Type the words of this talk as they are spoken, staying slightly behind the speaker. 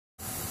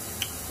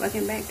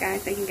Welcome back,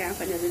 guys. Thank you guys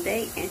for another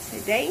day. And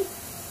today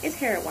is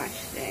hair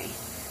wash day.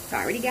 So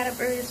I already got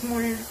up early this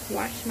morning,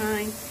 washed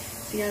mine.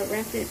 So you gotta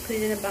rinse it, put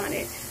it in a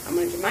bonnet. I'm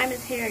on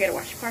Jemima's hair. I gotta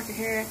wash Parker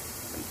hair,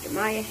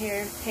 Jemiah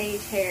hair,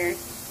 Paige hair,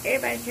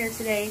 everybody's hair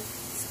today.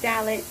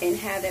 Style it and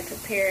have that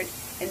prepared,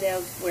 and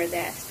they'll wear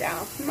that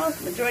style.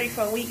 Majority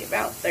for a week,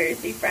 about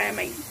Thursday, Friday,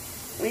 maybe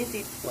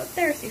Wednesday. Well,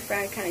 Thursday,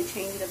 Friday kind of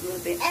change it up a little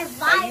bit. I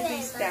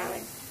usually style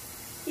it.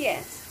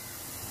 Yes,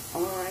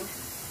 on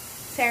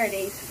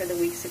Saturdays for the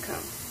weeks to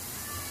come.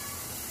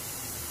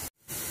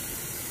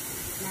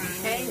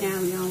 Okay, now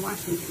we're gonna wash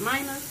some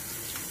Jemima's,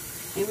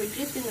 and we're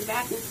just in the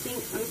bathroom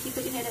sink. Let me keep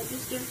your head up,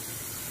 just to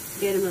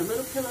get them a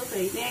little pillow for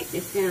their neck.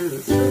 That's down on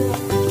the stool.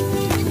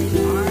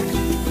 They are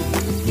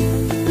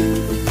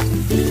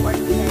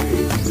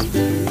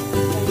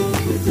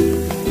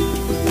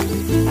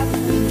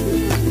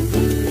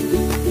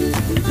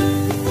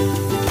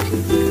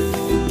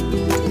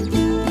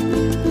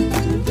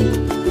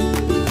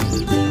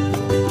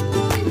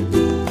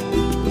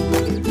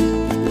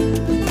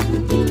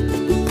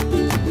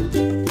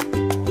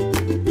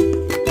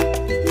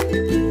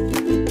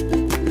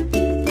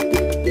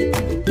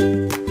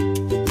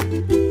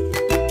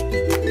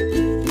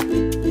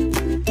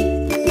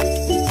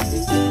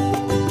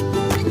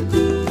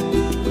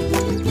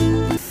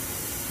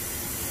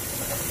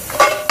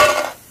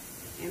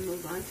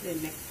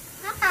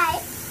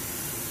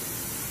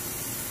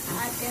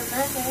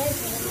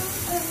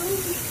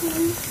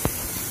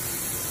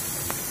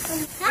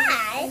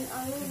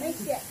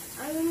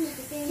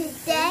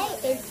Today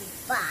is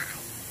fun.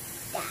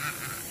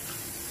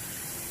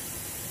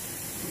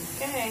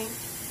 Okay.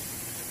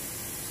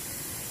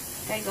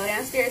 Okay, go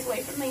downstairs.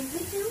 Wait for me.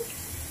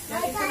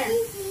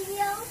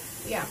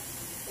 Yeah.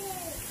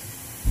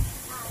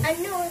 I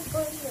know it's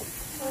going to.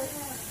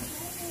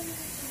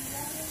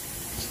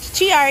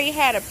 She already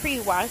had a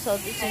pre-wash, so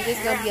this is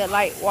just gonna be a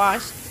light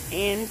wash,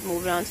 and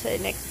moving on to the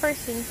next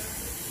person.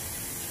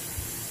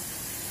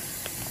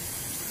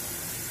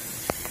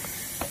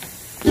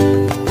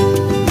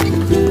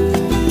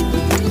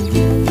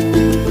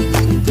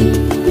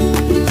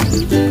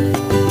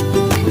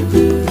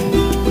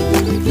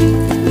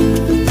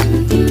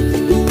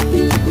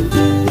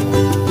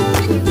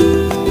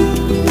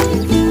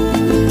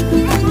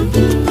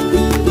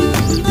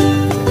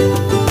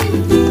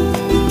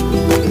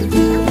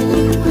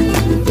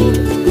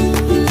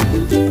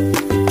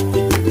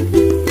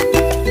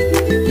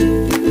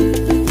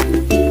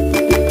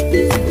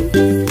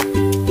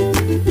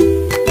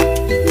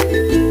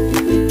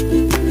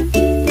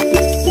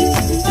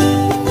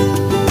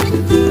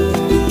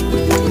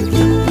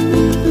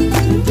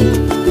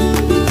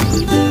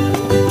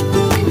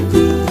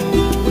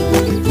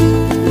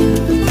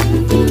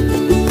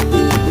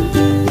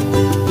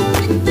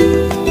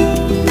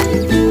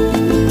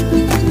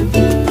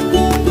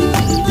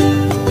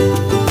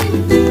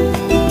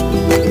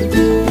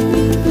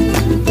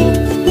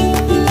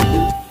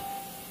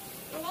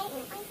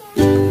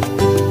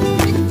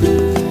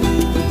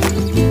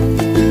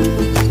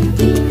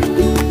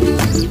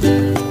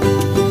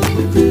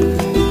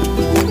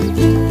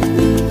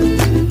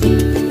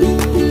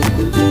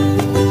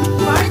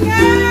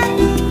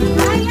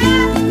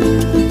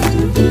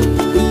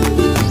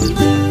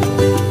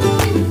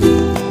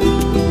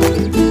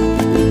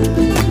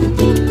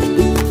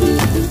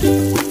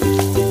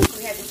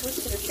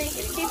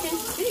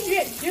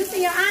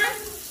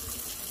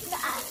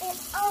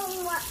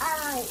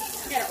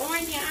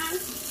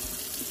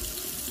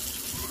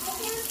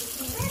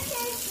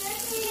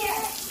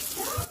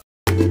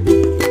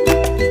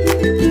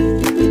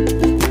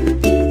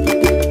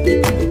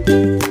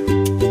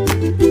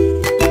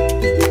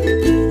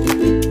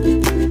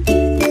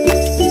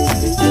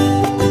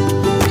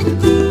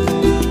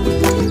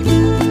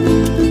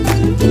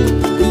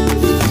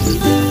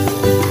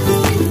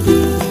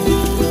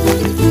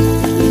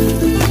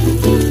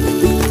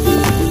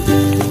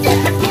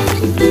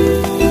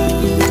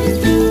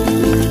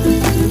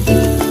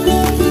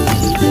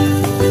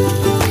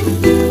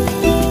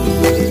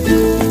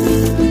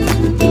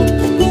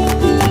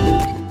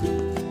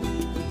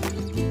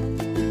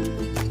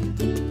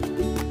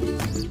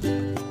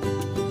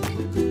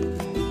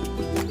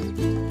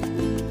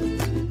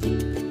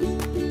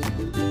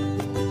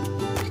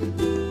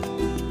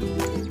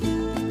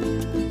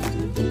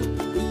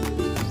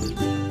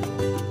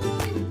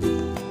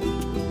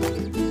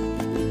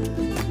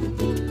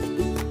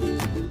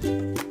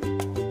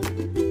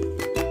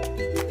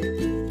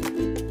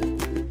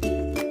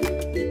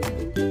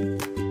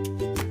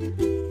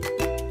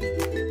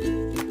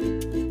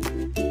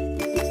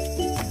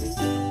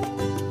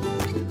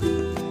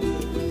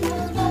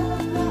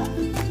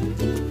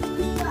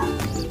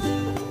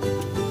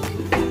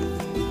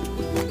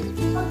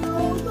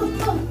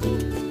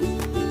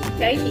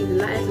 Okay, she's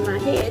lying in my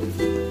head.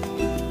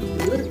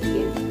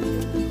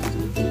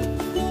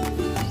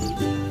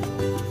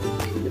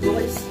 The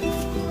boys,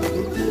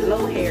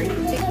 low hair,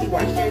 typically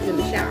wash theirs in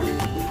the shower.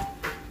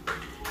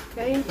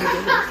 Okay, and get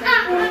her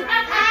shower.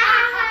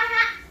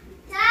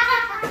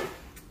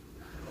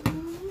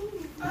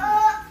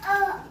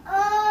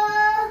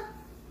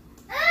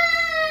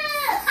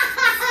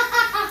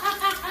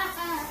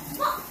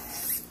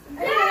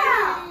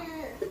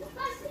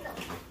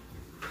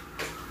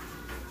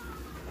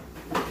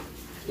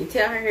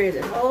 tell her hair is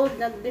a whole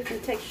other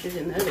different texture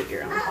than the other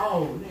girl.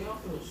 Oh,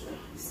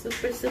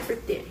 super, super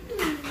thick.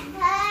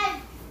 Hey,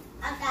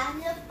 I got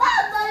the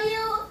bubble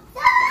you.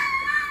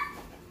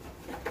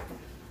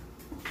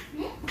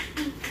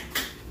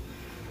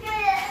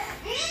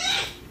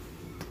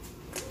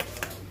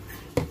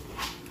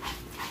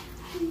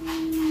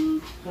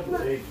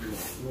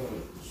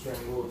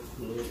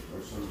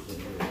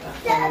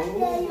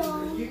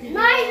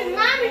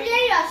 Mommy,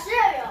 get your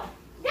cereal.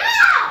 No!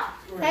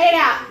 Lay it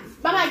out.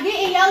 Mama, get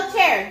in your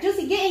chair.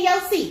 Juicy, get in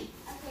your seat.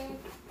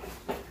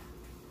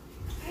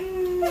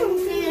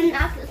 Okay.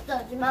 Knock the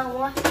stuff,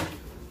 Mama.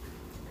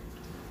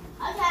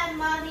 Okay,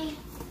 Mommy.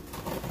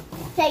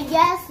 Say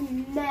yes,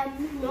 ma'am.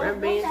 No, Rubber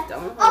bands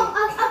don't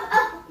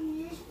oh.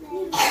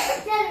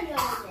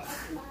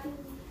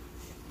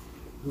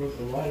 With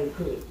the lighter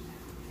cut.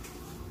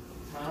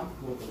 Huh?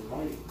 With the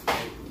light.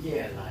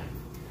 Yeah, like.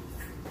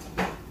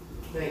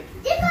 Thank you.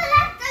 You could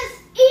let us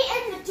eat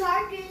in the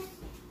charges.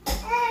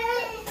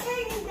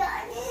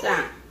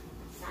 Stop.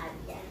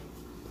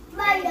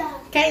 Maya.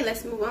 Okay,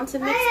 let's move on to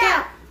the next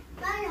step.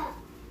 I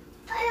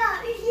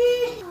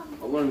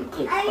wanted to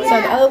cook. So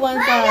the other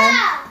ones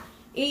are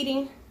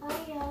eating.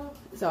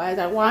 So as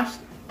I wash,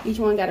 each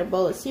one got a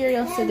bowl of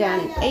cereal, sit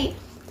down and ate.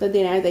 So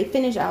then as they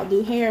finish, I'll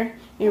do hair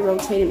and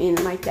rotate them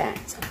in like that.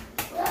 So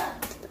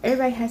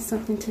everybody has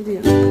something to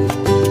do.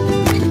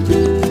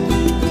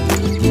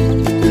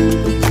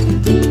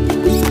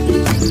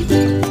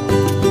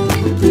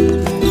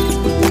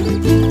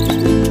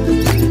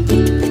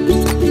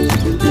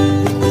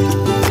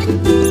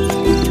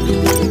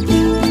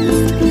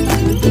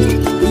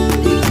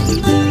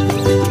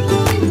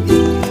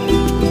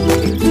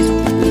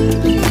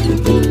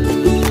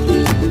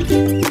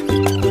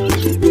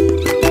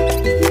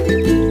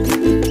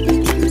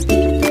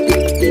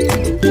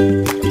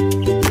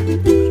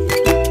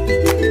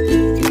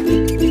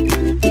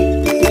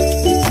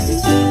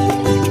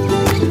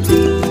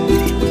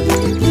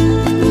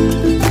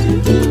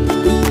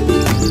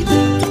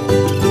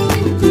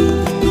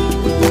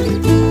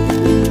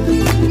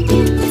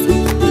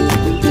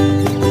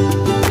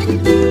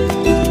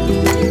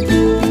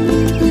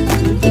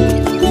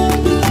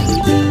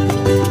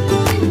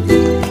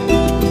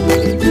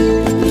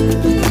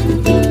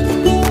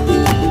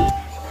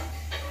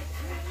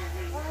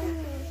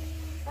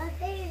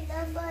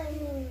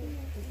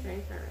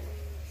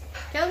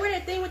 Tell where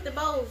that thing with the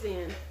bowls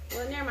in.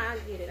 Well, never mind, I'll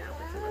get it out.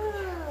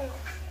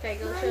 Okay,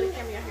 go show the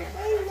camera your hair.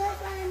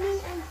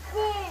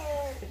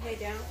 Put head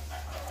down.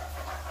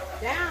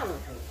 Down.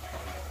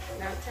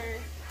 Now turn.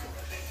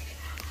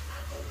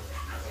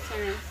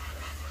 Turn.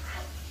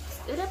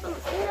 Stand up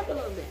a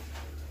little bit.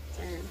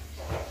 Turn.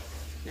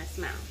 Now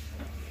smile.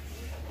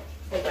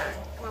 Hey, guys.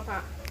 Come on,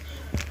 Pop.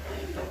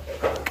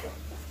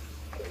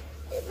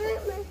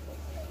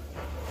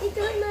 It's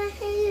on my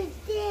hair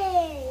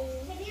today.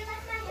 Have you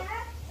left my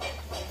hair?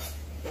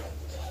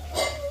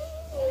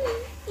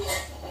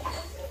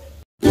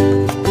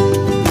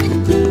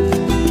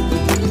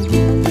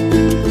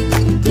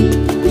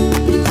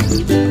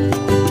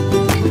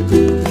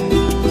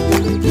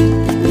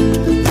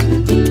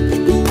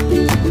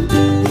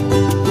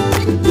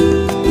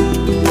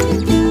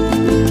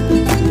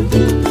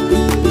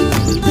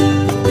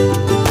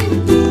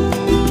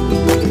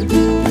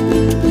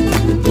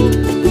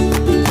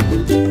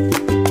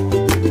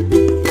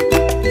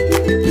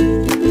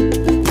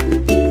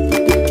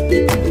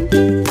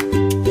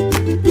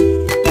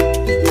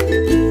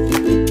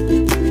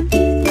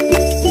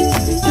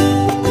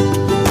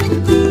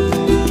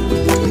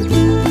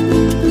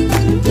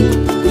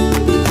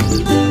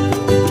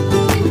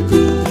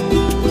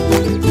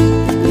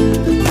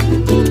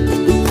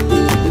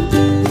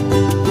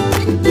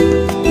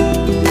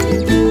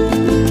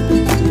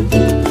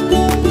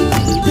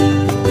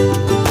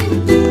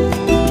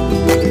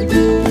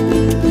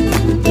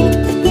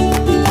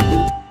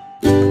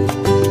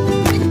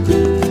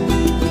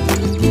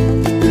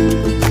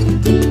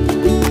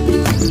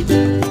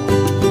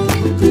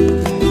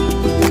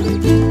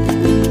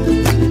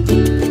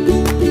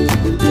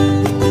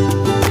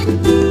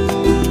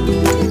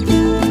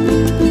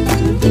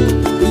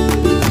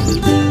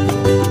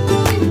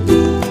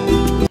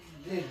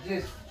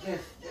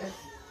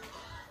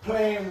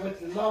 Playing with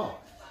the Lord.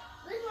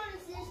 Which one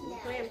is this now?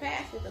 Playing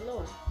past with the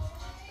Lord.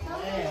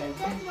 Man,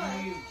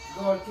 you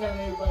go and tell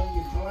everybody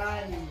you're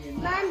blind and you're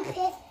not.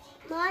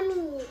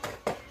 Mommy,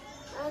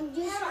 I'm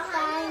just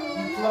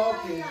trying. You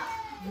talking,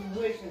 you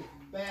wishing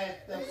bad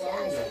stuff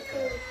on you.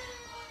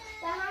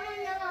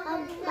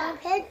 My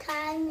head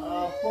tiny.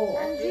 Four.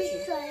 I'm just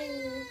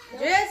trying.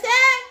 Jesse!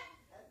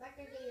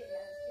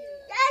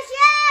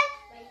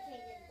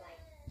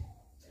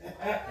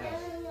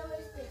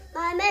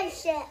 My man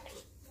said.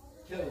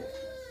 Two.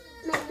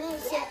 My man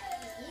said.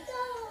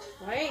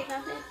 Wait,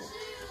 not finished.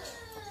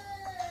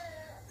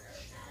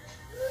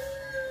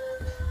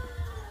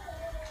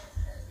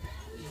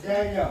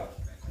 Daniel.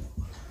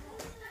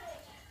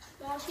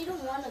 Well, she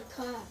don't want to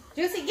come.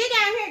 Juicy, get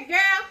down here,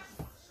 girl.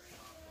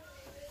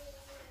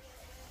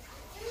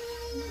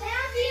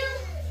 Matthew.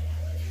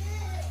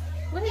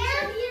 What is it?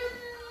 Matthew.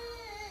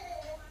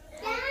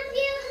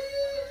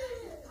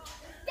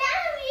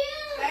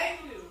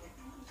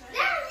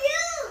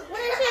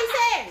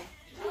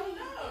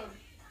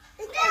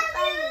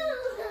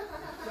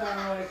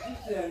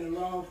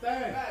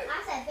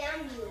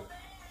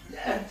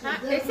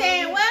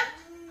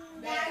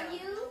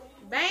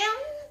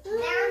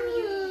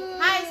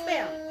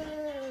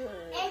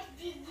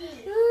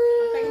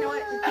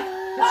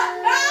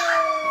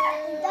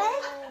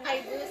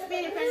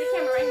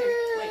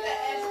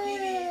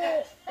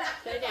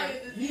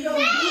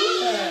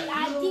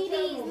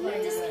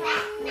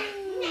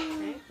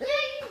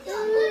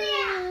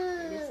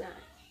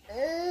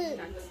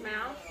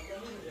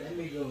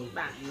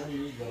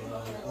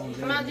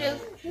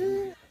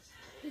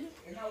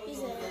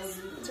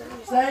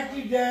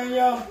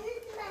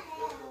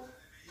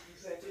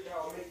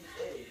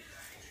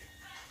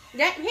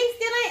 That he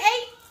still ain't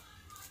ate.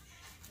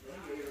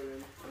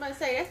 I'm about to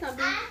say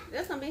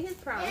that's gonna be his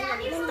problem. He's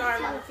gonna be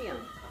starving on the film.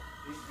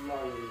 He's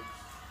smiling.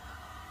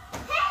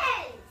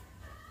 Hey!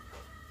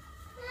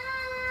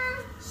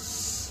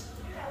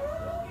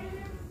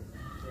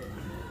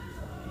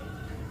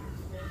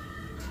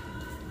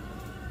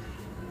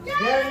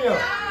 Daniel!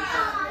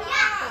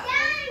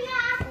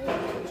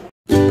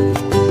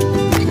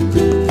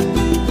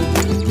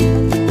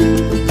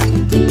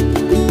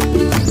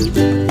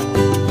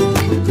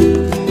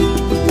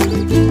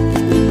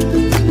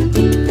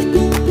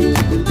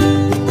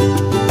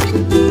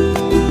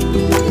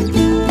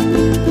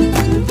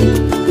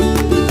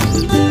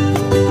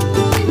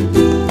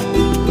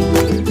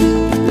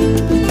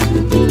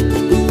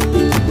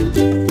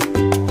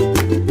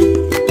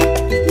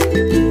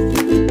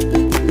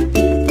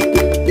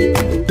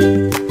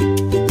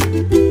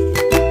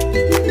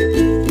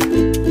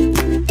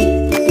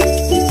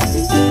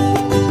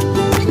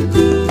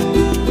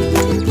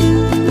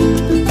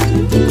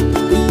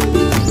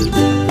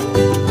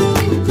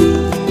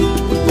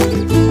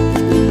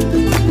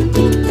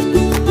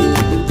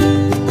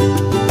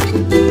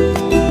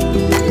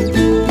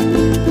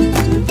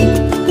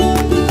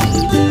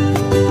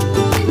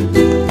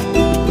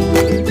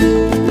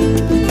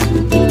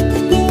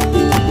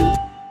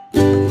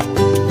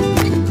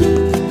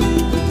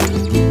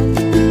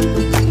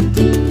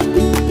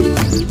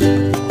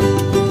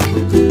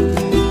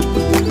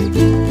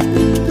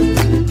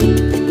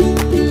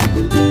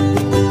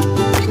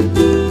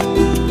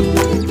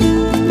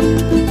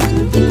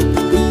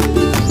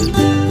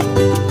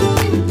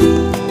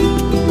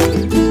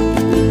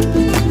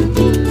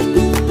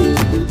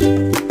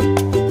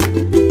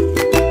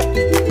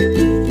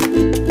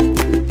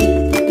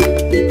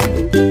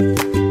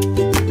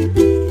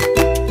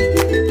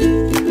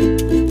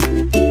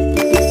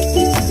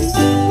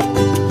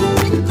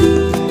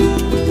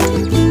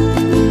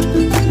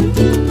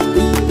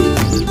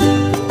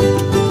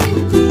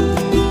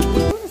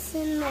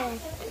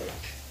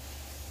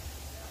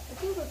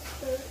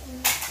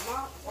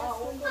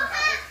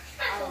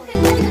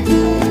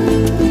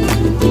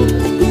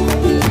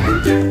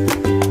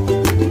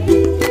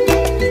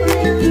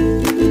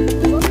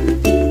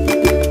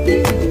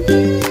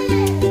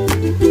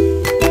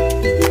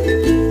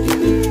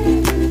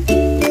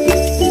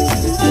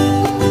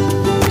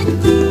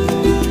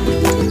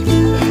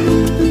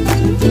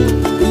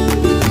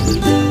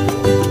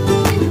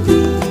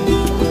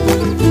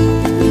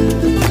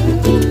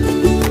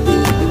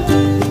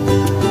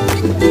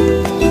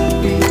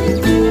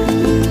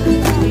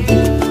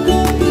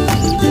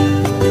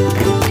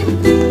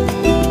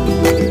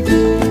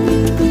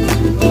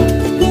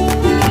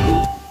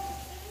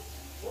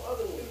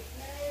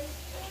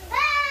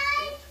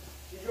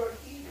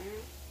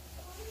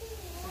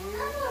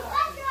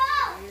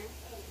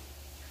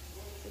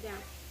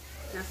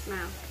 Now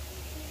smile.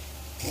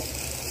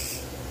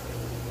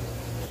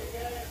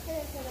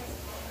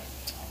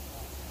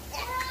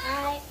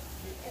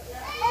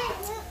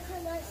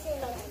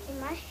 In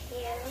my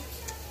hair.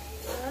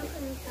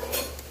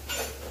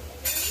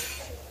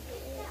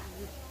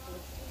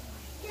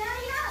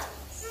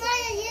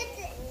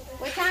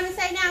 What time is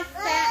it now,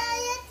 Pat?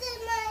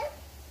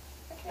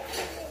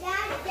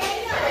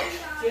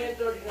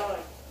 10:39.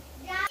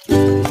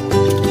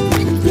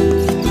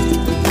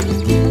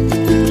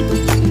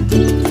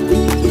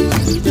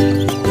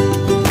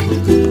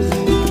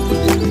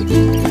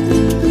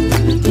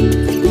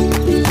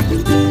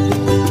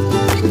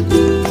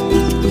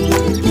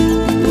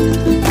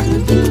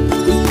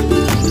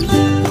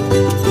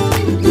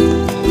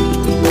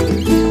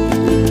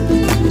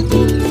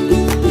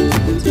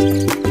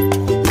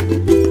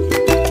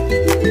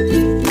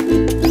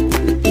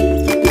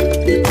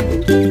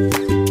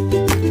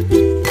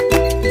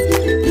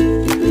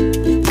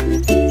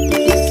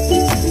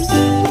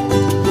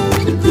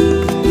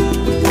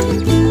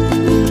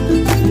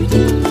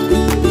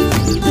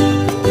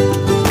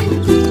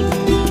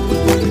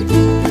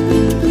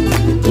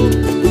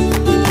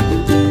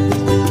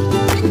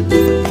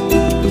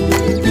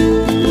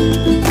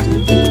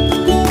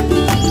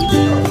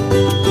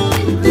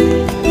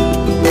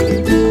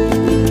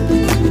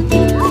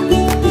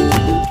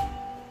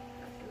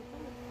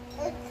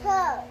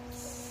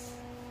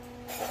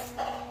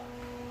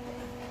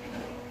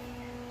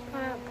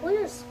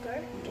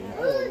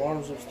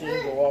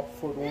 Upstairs, go off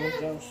before the ones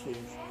downstairs.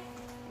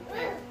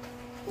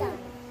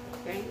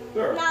 Okay.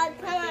 Sure. Now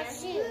put my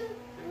shoe.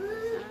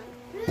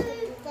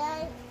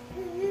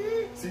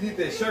 See, you need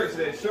that shirt. See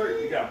that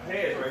shirt? You got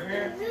pads right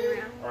here,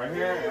 right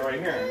here, and right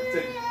here.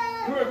 Take,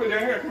 come here, put it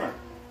down here. Come on.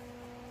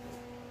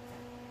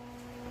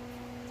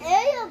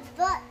 There's your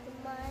butt,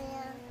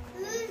 Maya.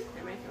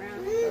 Turn back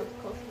around. Go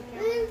close to the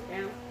camera.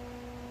 Down.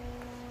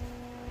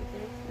 Right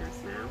there. Now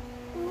smile.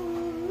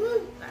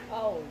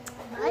 Oh,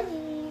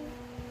 buddy.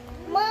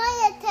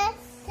 Maya, test.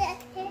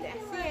 That's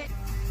it.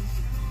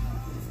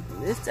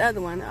 This is the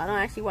other one. I don't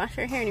actually wash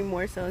her hair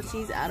anymore, so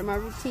she's out of my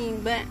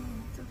routine. But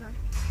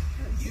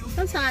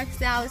sometimes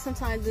style is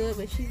sometimes good,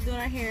 but she's doing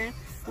her hair.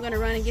 I'm gonna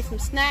run and get some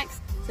snacks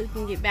so we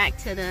can get back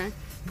to the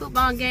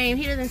football game.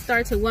 He doesn't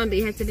start till 1, but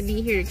he has to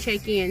be here to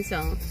check in,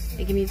 so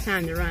it gives me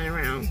time to run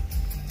around.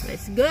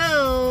 Let's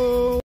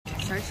go.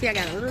 So see, I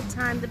got a little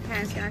time to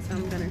pass, guys, so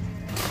I'm gonna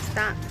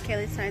stop.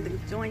 Kelly decided to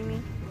join me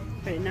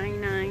for the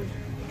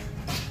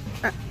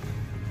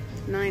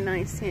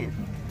 99-cent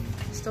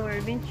store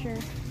adventure.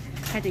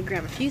 Had to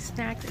grab a few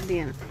snacks, and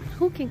then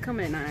who can come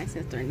in at 99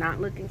 cents? They're not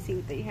looking, see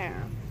what they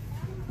have.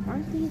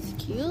 Aren't these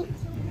cute?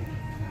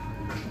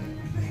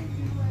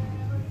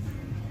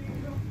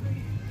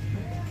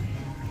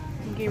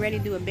 I'm getting ready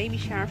to do a baby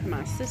shower for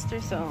my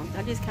sister, so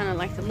I just kind of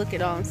like to look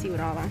at all and see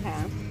what all I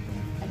have.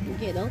 I can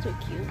get those are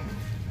cute.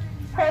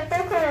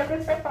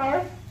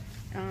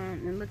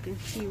 And look and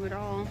see what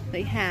all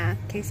they have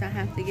in case I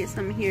have to get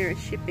some here and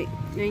ship it.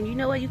 And you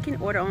know what? You can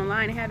order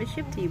online and have it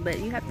shipped to you, but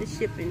you have to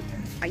ship in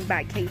like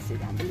by cases,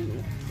 I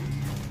believe,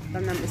 if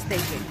I'm not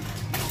mistaken.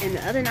 And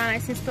the other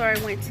 99-cent store I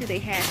went to, they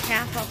had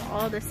half off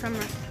all the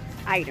summer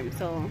items.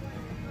 So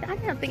I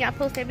don't think I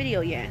posted that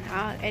video yet.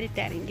 I'll edit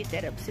that and get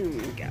that up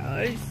soon,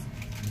 guys.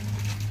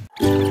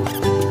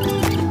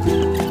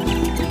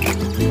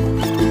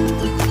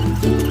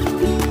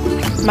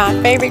 My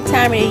favorite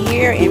time of the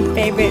year and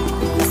favorite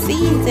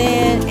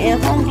season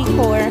and home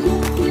decor.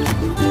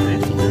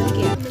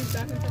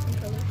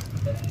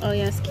 Oh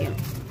yeah, it's cute.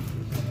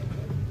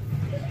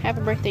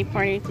 Happy birthday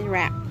party to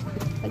wrap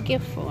a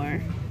gift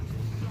for.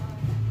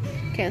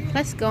 Okay,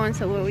 let's go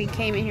into what we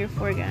came in here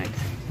for, guys.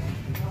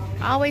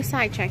 Always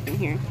sidetracking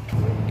here.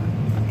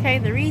 Okay,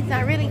 the reason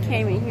I really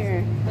came in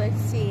here,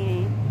 let's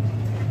see.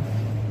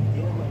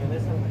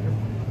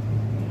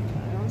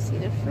 I don't see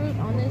the fruit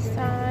on this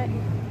side.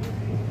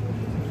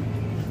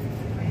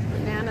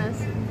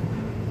 Bananas.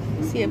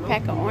 See a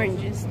pack of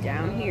oranges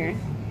down here.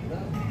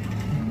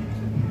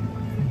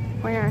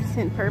 29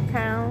 cents per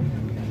pound.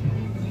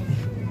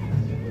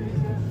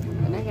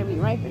 They're not gonna be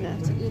ripe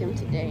enough to eat them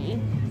today.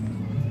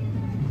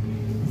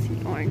 Let's see,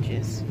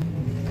 oranges.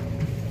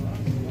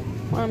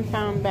 1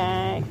 pound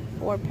bag,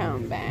 4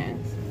 pound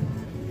bags.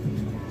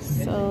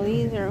 So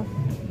these are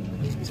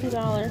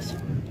 $2.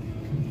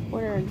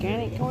 What are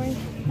organic orange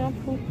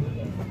apple?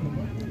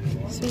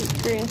 Sweet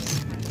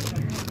crisp.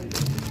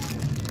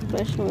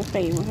 Special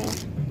flavor, huh?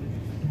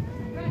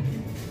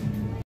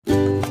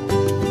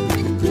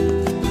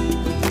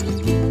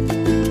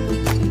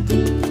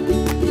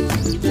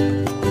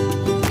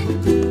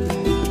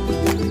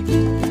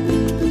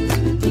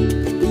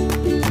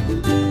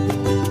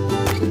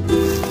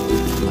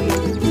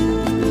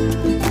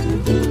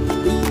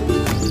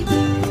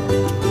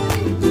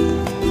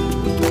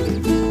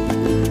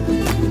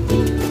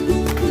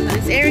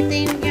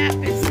 Everything we got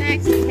for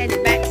snacks, we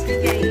headed back to the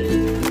game.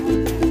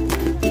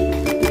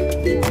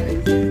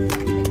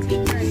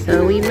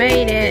 So we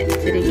made it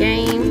to the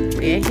game.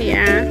 We're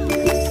here.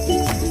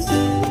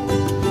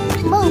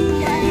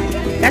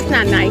 That's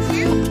not nice.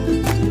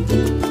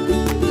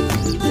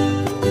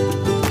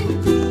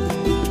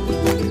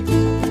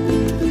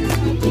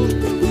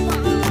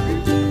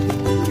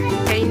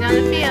 Payton on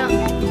the field.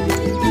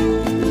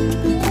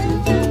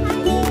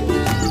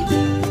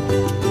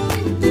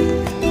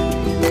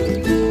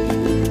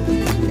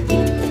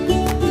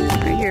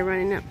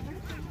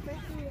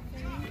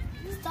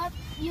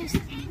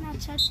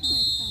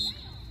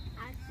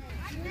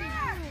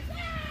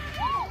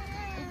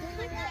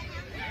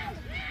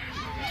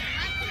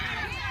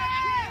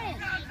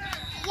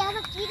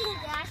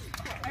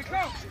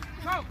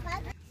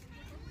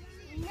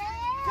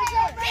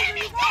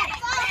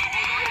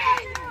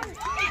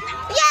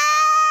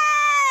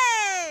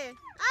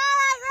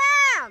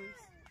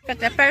 Got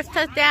the first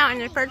touchdown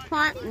and the first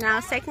punt. Now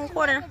second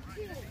quarter.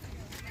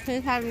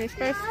 He's having his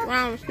first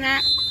round of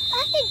snap.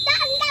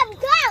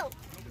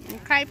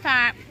 Okay,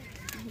 Pop.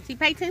 See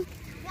Payton?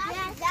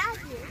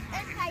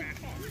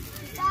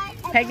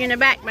 Payton in the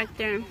back back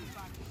there.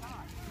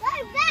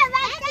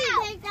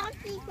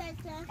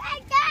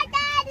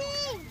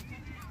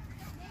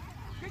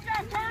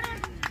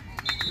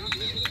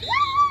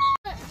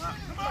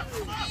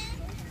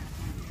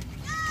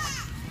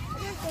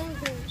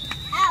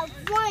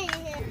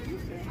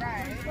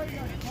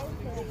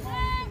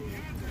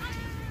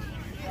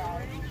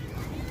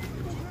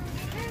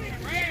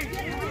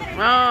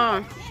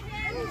 Oh.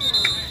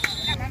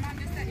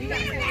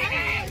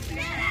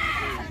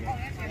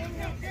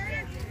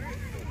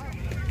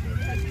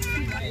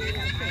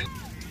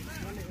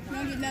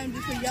 Don't get nothing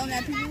just for yelling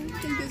at people. I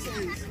think this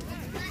is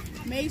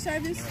maid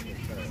service.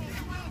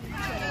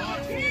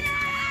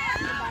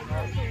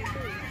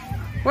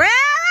 We're all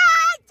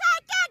right.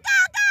 Take it. Go,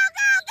 go,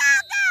 go, go,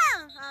 go.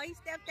 Oh, he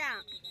stepped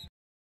out.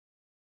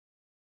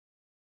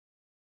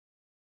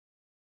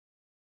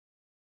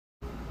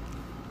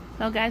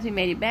 So guys, we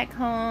made it back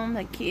home.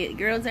 The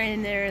girls are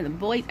in there. The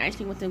boys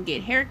actually went to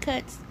get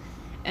haircuts,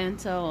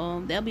 and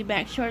so they'll be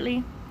back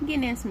shortly.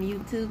 Getting in some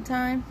YouTube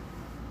time.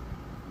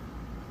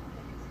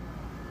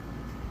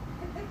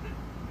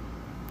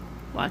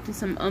 Watching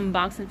some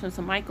unboxing from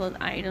some Michael's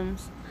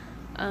items.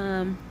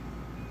 I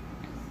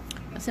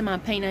said my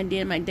paint I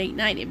did my date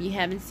night. If you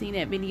haven't seen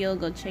that video,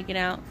 go check it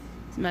out.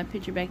 See my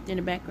picture back there in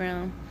the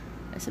background.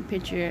 That's a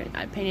picture.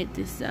 I painted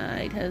this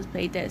side. Husband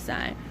painted that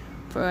side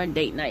for our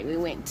date night we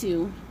went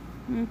to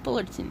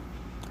Fullerton.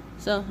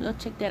 So go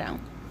check that out.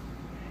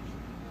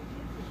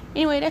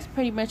 Anyway, that's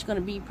pretty much going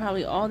to be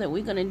probably all that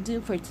we're going to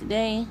do for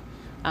today.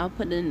 I'll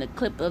put in the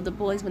clip of the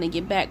boys when they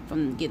get back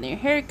from getting their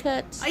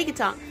haircuts. Oh, you can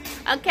talk.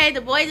 Okay,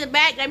 the boys are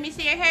back. Let me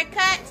see your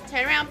haircuts.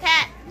 Turn around,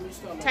 Pat.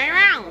 Turn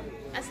around.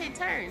 I said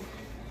turn.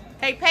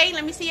 Okay, Payton,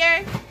 let me see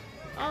her.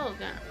 Oh,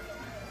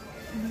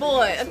 God.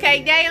 Boy.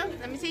 Okay, Dale,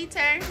 let me see you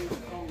turn.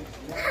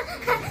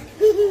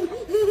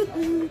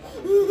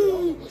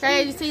 So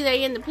as you see, they're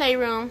in the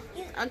playroom.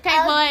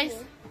 Okay,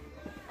 boys.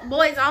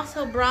 Boys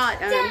also brought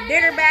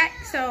dinner back,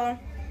 so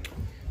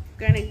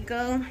we're gonna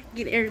go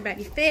get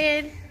everybody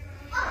fed,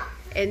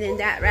 and then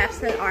that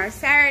wraps up our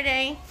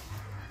Saturday.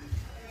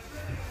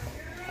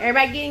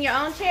 Everybody get in your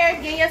own chair.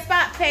 Get in your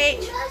spot,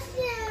 Paige.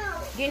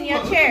 Get in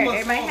your chair.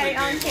 Everybody have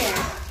your own chair.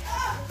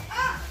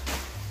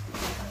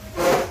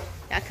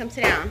 Y'all come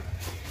sit down.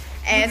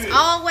 As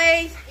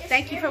always,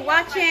 thank you for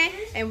watching,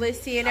 and we'll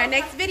see you in our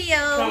next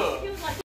video.